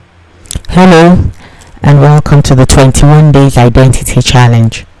Hello and welcome to the 21 Days Identity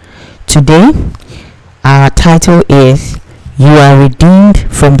Challenge. Today, our title is You Are Redeemed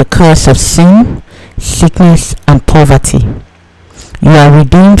from the Curse of Sin, Sickness and Poverty. You are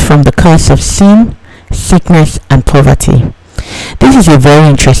redeemed from the curse of sin, sickness and poverty. This is a very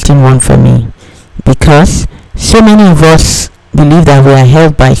interesting one for me because so many of us believe that we are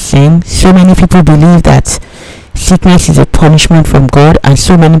held by sin. So many people believe that sickness is a punishment from God, and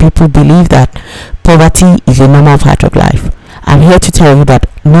so many people believe that poverty is a normal part of life. I'm here to tell you that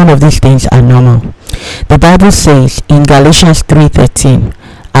none of these things are normal. The Bible says in Galatians 3:13,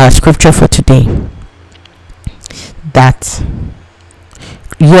 our scripture for today, that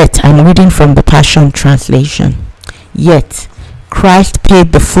yet, I'm reading from the Passion Translation, yet Christ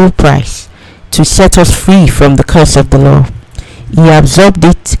paid the full price to set us free from the curse of the law. He absorbed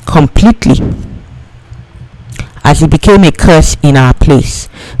it completely as he became a curse in our place.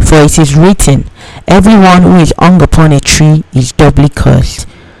 For it is written, everyone who is hung upon a tree is doubly cursed.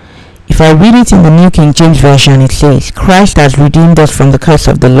 If I read it in the New King James Version, it says, Christ has redeemed us from the curse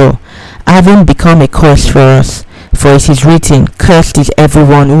of the law, having become a curse for us. For it is written, cursed is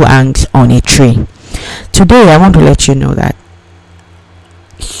everyone who hangs on a tree. Today I want to let you know that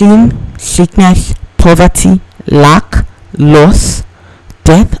sin, sickness, poverty, lack, loss,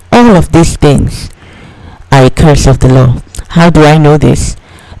 death, all of these things are a curse of the law. How do I know this?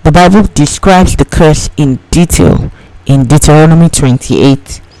 The Bible describes the curse in detail in Deuteronomy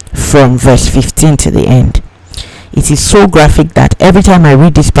 28 from verse 15 to the end. It is so graphic that every time I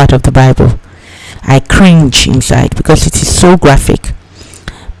read this part of the Bible, I cringe inside because it is so graphic.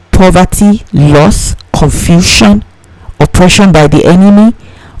 Poverty, loss, confusion, oppression by the enemy,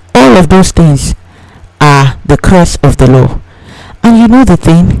 all of those things are the curse of the law. And you know the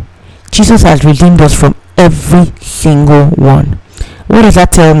thing? Jesus has redeemed us from every single one. What does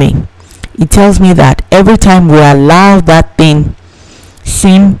that tell me? It tells me that every time we allow that thing,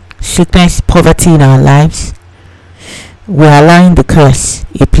 sin, sickness, poverty in our lives, we're allowing the curse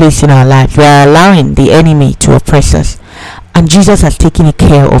a place in our lives. We're allowing the enemy to oppress us. And Jesus has taken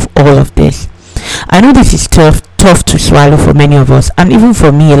care of all of this. I know this is tough to swallow for many of us, and even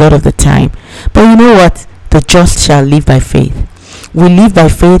for me a lot of the time. But you know what? The just shall live by faith. We live by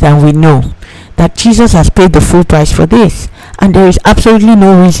faith, and we know that Jesus has paid the full price for this, and there is absolutely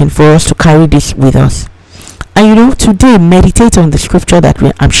no reason for us to carry this with us. And you know, today, meditate on the scripture that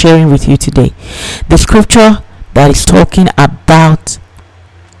I'm sharing with you today. The scripture that is talking about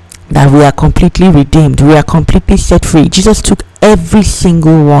that we are completely redeemed, we are completely set free. Jesus took every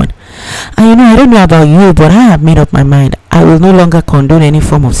single one. And you know, I don't know about you, but I have made up my mind. I will no longer condone any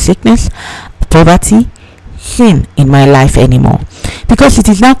form of sickness, poverty, sin in my life anymore, because it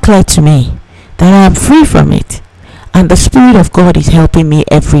is now clear to me that I am free from it, and the Spirit of God is helping me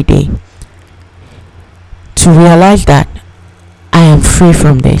every day to realize that I am free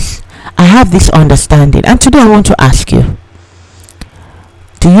from this. I have this understanding, and today I want to ask you,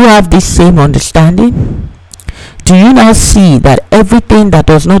 do you have this same understanding? Do you now see that everything that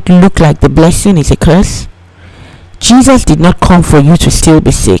does not look like the blessing is a curse? Jesus did not come for you to still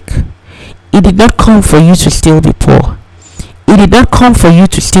be sick. He did not come for you to still be poor. He did not come for you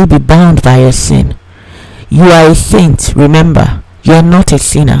to still be bound by your sin. You are a saint, remember. You are not a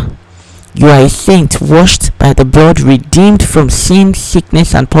sinner. You are a saint washed by the blood, redeemed from sin,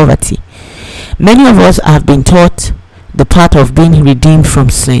 sickness and poverty. Many of us have been taught the part of being redeemed from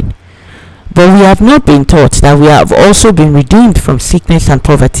sin, but we have not been taught that we have also been redeemed from sickness and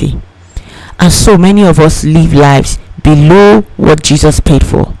poverty. And so many of us live lives below what Jesus paid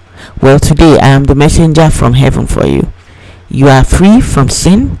for. Well, today I am the messenger from heaven for you. You are free from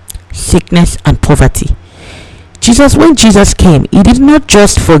sin, sickness and poverty. When Jesus came, he did not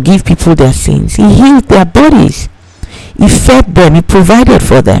just forgive people their sins. He healed their bodies. He fed them. He provided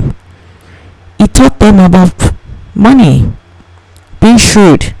for them. He taught them about money, being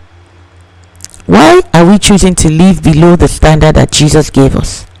shrewd. Why are we choosing to live below the standard that Jesus gave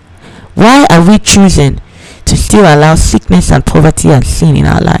us? Why are we choosing to still allow sickness and poverty and sin in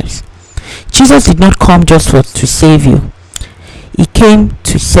our lives? Jesus did not come just to save you. He came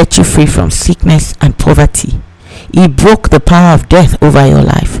to set you free from sickness and poverty. He broke the power of death over your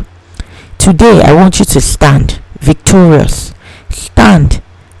life. Today, I want you to stand victorious, stand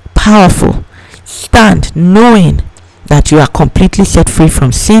powerful, stand knowing that you are completely set free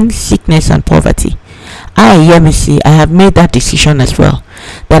from sin, sickness and poverty. I have made that decision as well,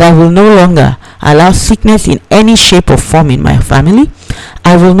 that I will no longer allow sickness in any shape or form in my family.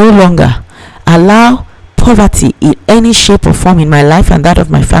 I will no longer allow poverty in any shape or form in my life and that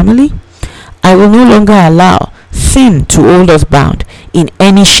of my family. I will no longer allow sin to hold us bound in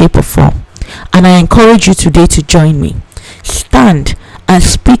any shape or form. And I encourage you today to join me. Stand and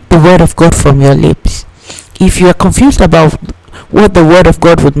speak the word of God from your lips. If you are confused about what the word of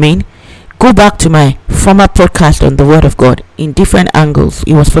God would mean, go back to my former podcast on the word of God in different angles.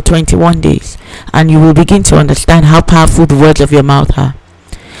 It was for 21 days, and you will begin to understand how powerful the words of your mouth are.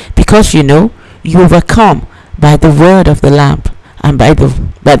 Because you overcome by the word of the Lamb, and by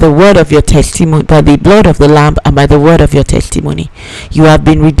the word of your testimony, by the blood of the Lamb and by the word of your testimony. You have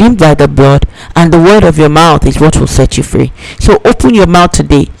been redeemed by the blood, and the word of your mouth is what will set you free. So open your mouth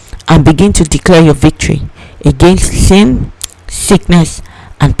today and begin to declare your victory against sin, sickness,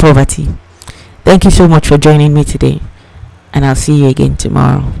 and poverty. Thank you so much for joining me today, and I'll see you again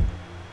tomorrow.